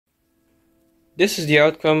This is the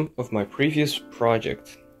outcome of my previous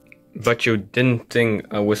project. But you didn't think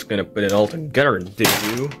I was gonna put it all together, did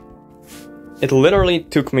you? It literally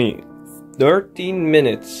took me 13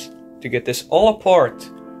 minutes to get this all apart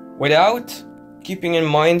without keeping in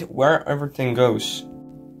mind where everything goes.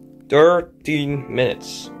 13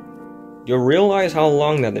 minutes. You realize how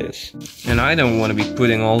long that is. And I don't want to be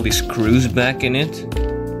putting all these screws back in it.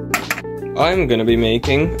 I'm gonna be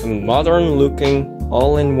making a modern looking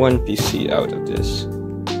all-in-one PC out of this.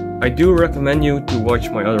 I do recommend you to watch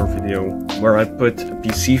my other video where I put a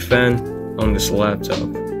PC fan on this laptop.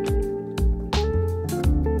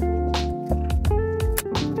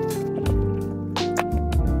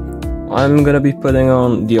 I'm gonna be putting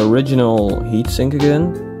on the original heatsink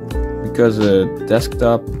again because a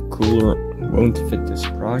desktop cooler won't fit this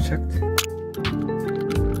project.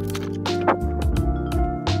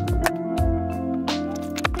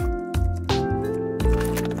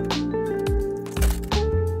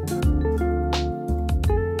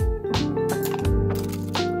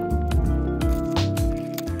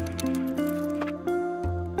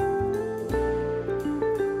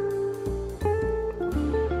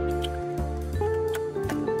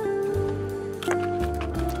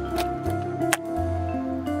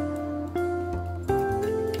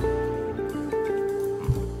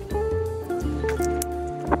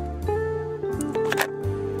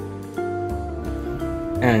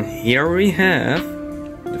 And here we have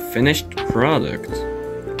the finished product.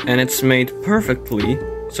 And it's made perfectly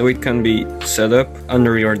so it can be set up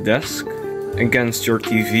under your desk, against your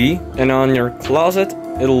TV, and on your closet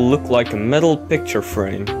it'll look like a metal picture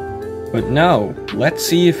frame. But now, let's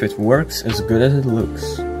see if it works as good as it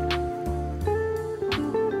looks.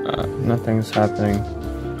 Nothing's happening.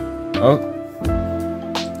 Oh.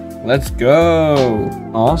 Let's go!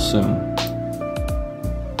 Awesome.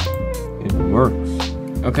 It works.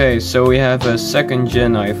 Okay, so we have a 2nd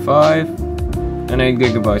gen i5 and 8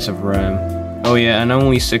 GB of RAM. Oh yeah, and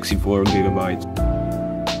only 64 GB.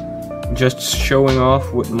 Just showing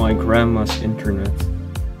off with my grandma's internet.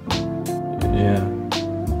 Yeah.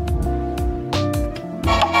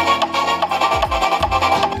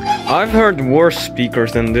 I've heard worse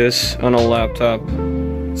speakers than this on a laptop.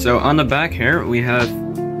 So on the back here we have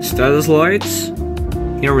status lights.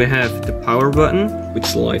 Here we have the power button,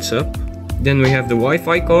 which lights up. Then we have the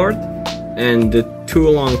Wi-Fi card and the 2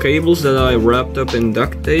 long cables that I wrapped up in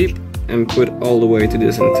duct tape and put all the way to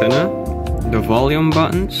this antenna. The volume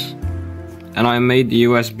buttons. And I made the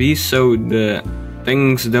USB so the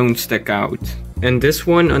things don't stick out. And this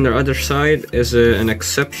one on the other side is an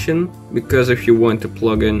exception, because if you want to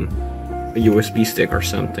plug in a USB stick or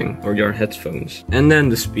something, or your headphones. And then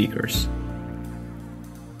the speakers.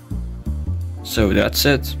 So that's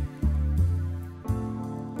it.